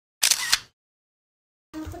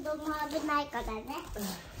供危ないからね。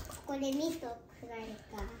ここでミスをくられ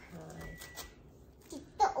た。きっ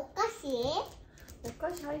とお菓子？お菓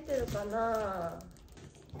子入ってるかな。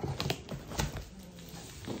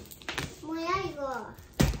もやいご。わ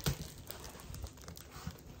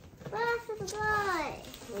あ、すごい。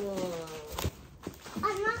あ、な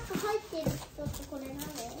んか入ってる。ちょっとこれなんで？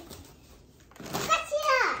お菓子や。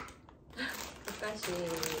お菓子。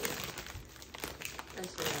今日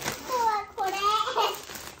はこれ。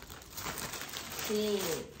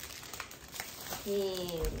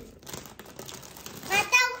また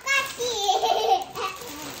お菓子。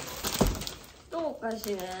とお菓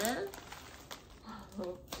子ね。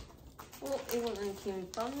お、이거는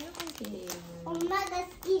김밥 여기。엄마가好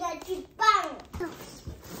きな김빵。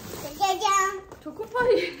じゃじゃじゃん。チョコパ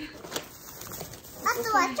イ。あ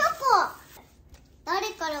とはチョコ。誰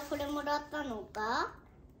からこれもらったのか？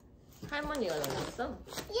ハイマニがなんですか？やったー、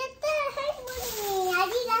ハイマニー、あ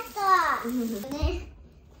りがとう。ね。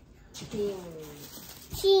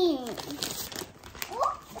チン。お、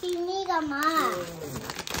君がまあ。う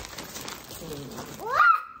わ、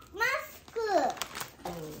マスク。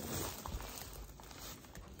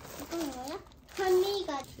髪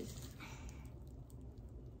が。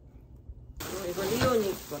이거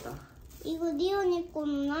리오니 거다. 이거 리오니 거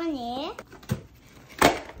何？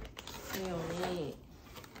 리오니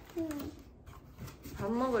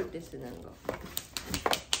밥 먹을 때 쓰는 거.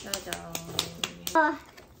 짜잔. 아,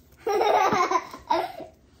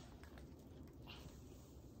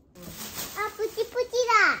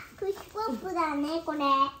 푸치푸치다. 푸시포프다네, これ.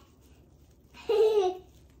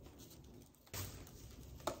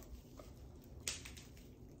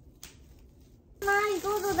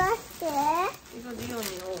 이거도 出して. 이거 리오니 옷.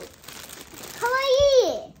 かわいい.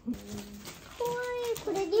 かわいい. こ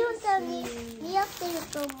れリオンちゃんに似合ってる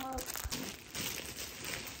と思う.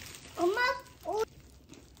 엄마, 오.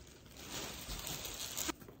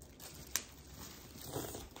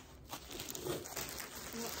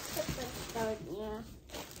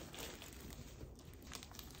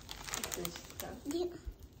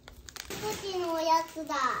 푸치의 おやつ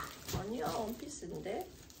だ. 아니야, 원피스인데?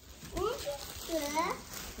 원피스?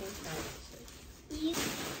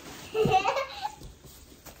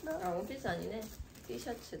 아, 원피스 아니네.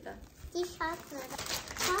 티셔츠다. 티셔츠다.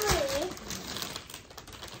 가위.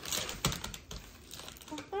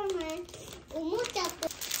 잠깐만. 오모자.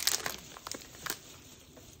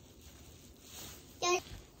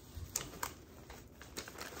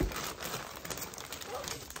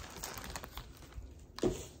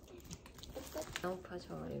 양파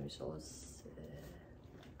절임 소스.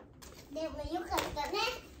 でもよかったね.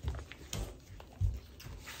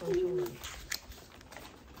 엄청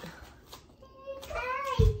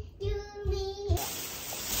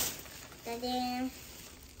짜잔.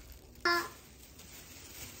 아.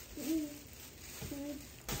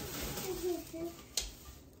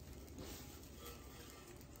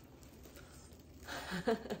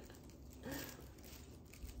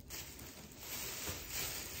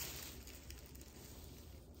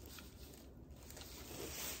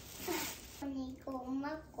 아니 이거 엄마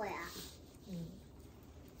거야.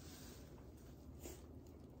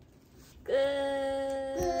 끝.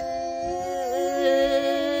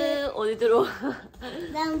 어디 들어와?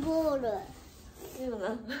段ボール.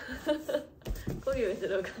 이거나. 거기 왜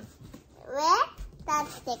들어가? 왜? だっ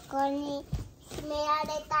てここに閉められ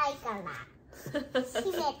たいから.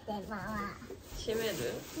 閉めてママ. 閉める?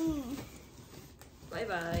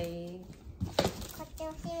 바이바이. こっち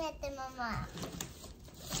も閉めてママ.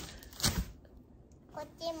 こっ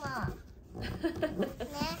ちも. 네.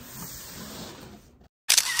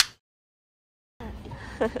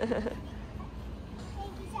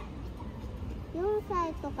 4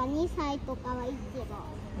歳とか2歳とかはいいけど、こ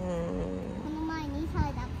の前2歳だ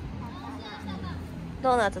ったから。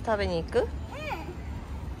ドーナツ食べに行く？チ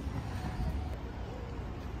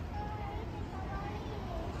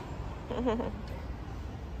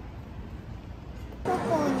ョ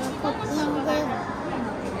コにトッピング。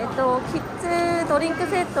キッズドリンク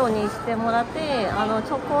セットにしてもらって、チ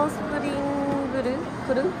ョコスプリングル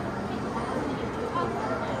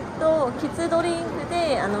とキッズドリンク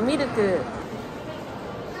でミルク。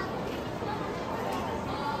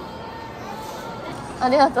あ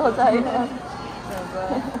りがとうございます。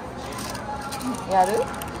やる？どう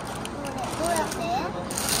やって？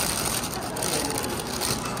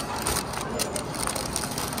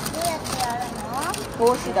どうやってやるの？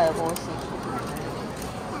帽子だよ、帽子。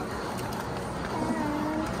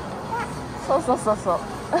そうそうそうそう。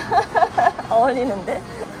어울리는데?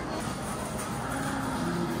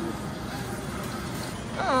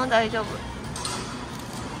 응, 大丈夫.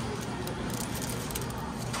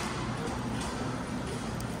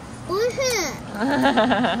しい。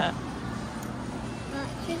あ、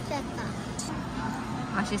切っちゃった。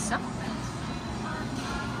 맛있어?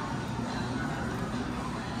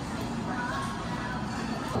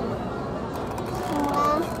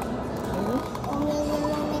お水飲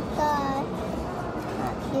みたい。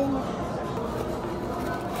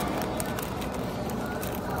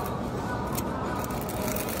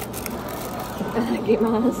いただきま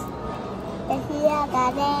す。出来上が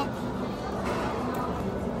れ。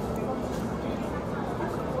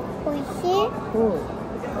おいしい？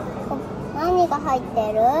何が入っ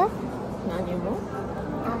てる？何も?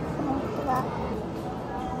 아,本当だ。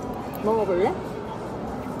 먹어볼래?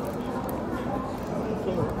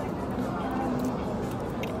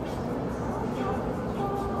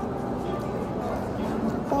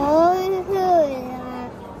おいしいね。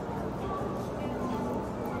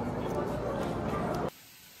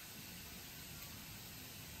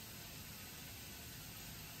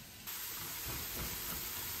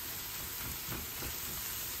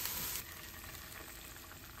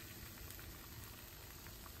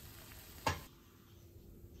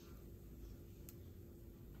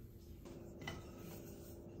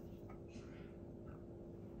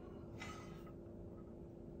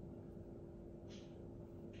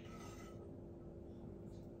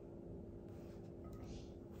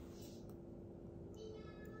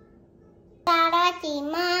いただき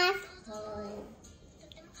ます。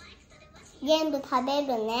全部食べる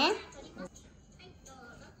ね。い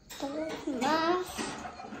ただきます。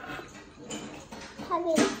食べ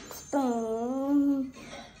るスプーン。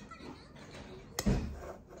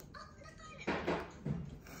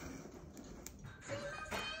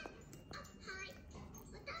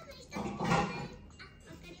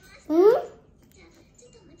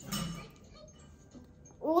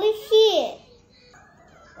おいしい。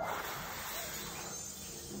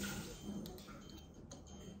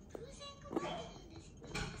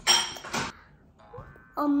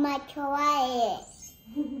엄마 좋아해.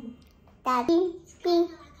 나 빙빙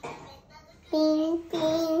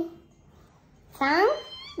빙빙 쌍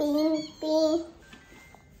빙빙.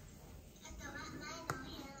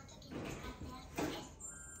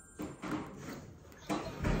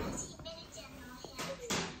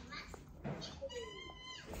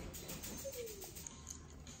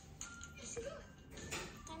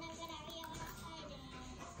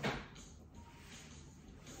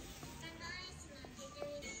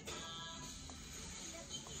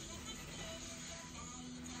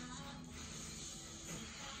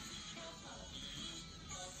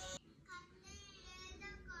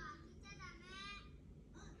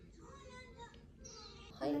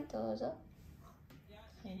 하이, どうぞ.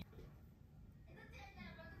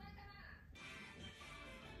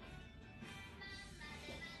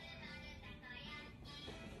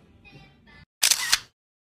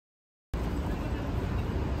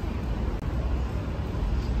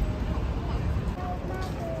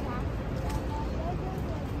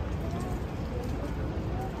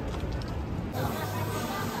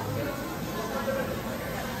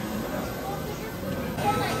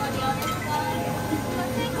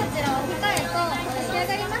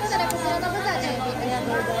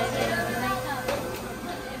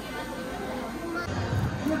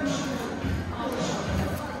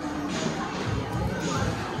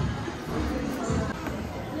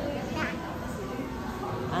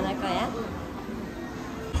 Anak ko ya?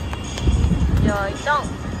 Yoitong.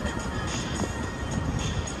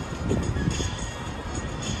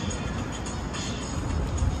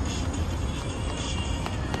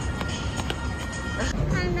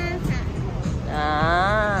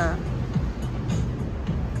 Ah.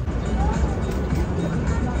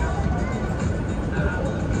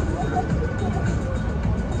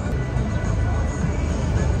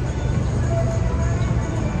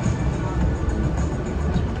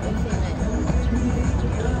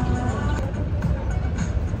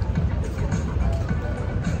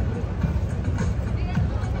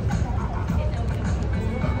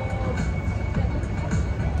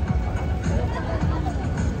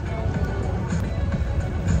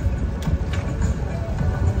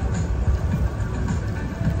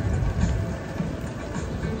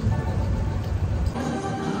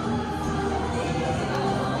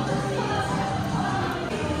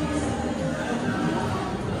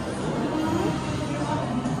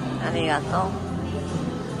 Arigato.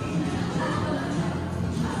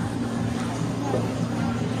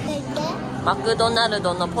 마크도날드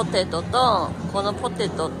のポテトとこのポテ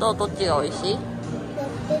トとどっちが美味しい？とっ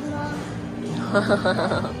ても。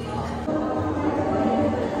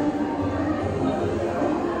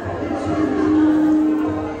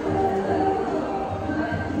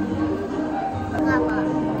ママ。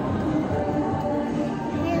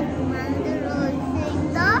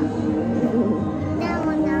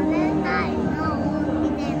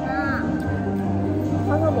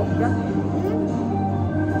 먹자.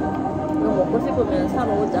 너 먹고 싶으면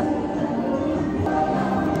사러 오자.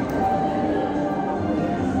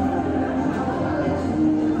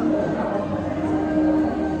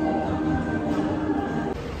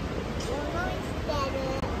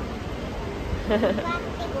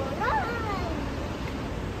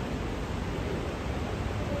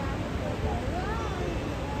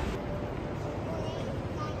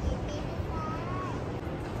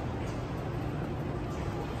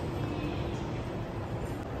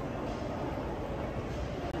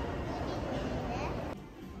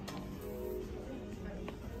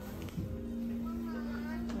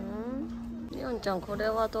リオンちゃん、これ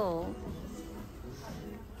はどう？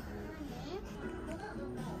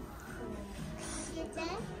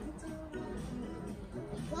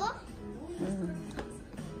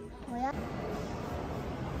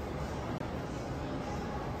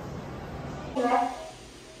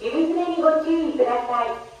指詰めにご注意ください。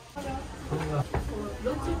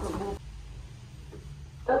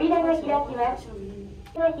扉が開きます。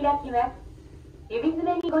指詰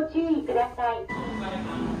めにご注意ください。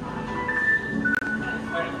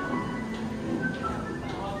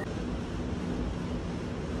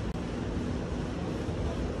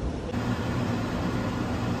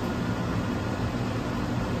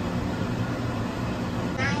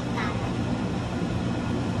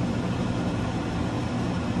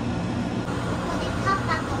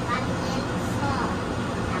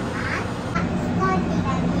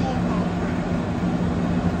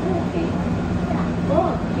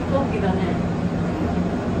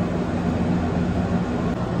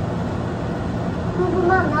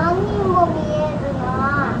何人も見える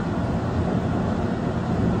な。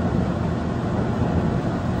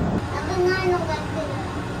危ないのが来る。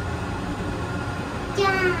じゃ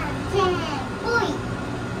んけんぽい。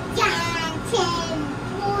じゃんけん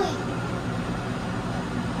ぽい。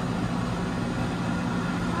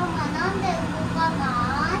ママなんで動かな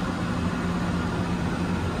い？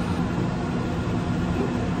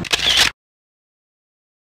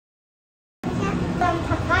高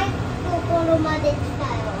いところまで来たよ。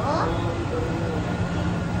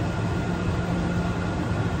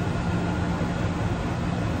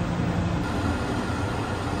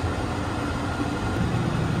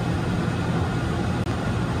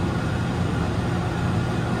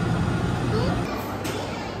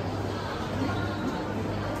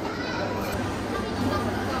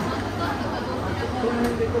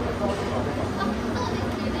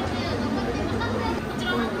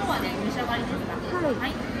は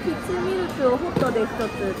い、キッズミルクをホットで1つ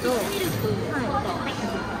と、はい、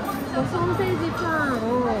ソーセージパンを、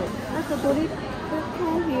あとドリップ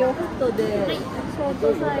コーヒーをホットで、ショー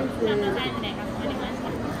トサイズ、こ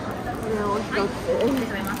れを1つ。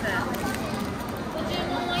ご注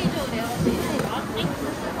文は以上でよろしいですか？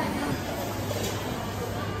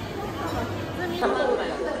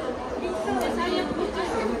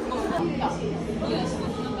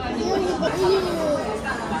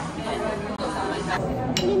こ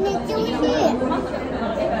れめっちゃ美味しい。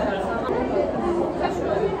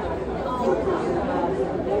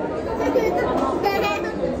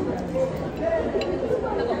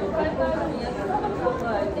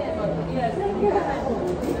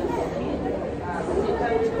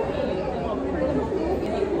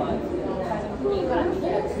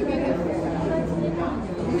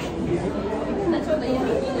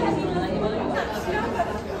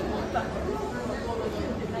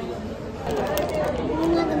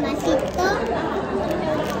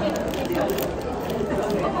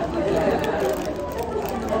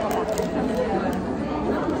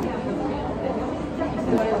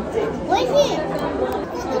おいしい。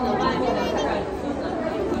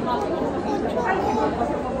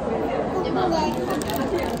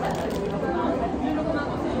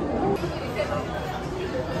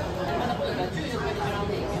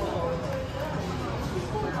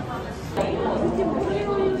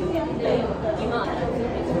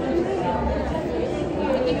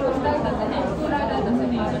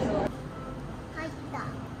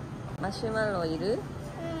マシュマロいる？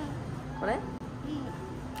これ？も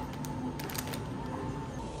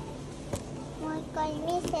う一回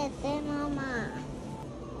見せて、ママ。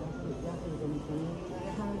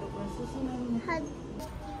はい。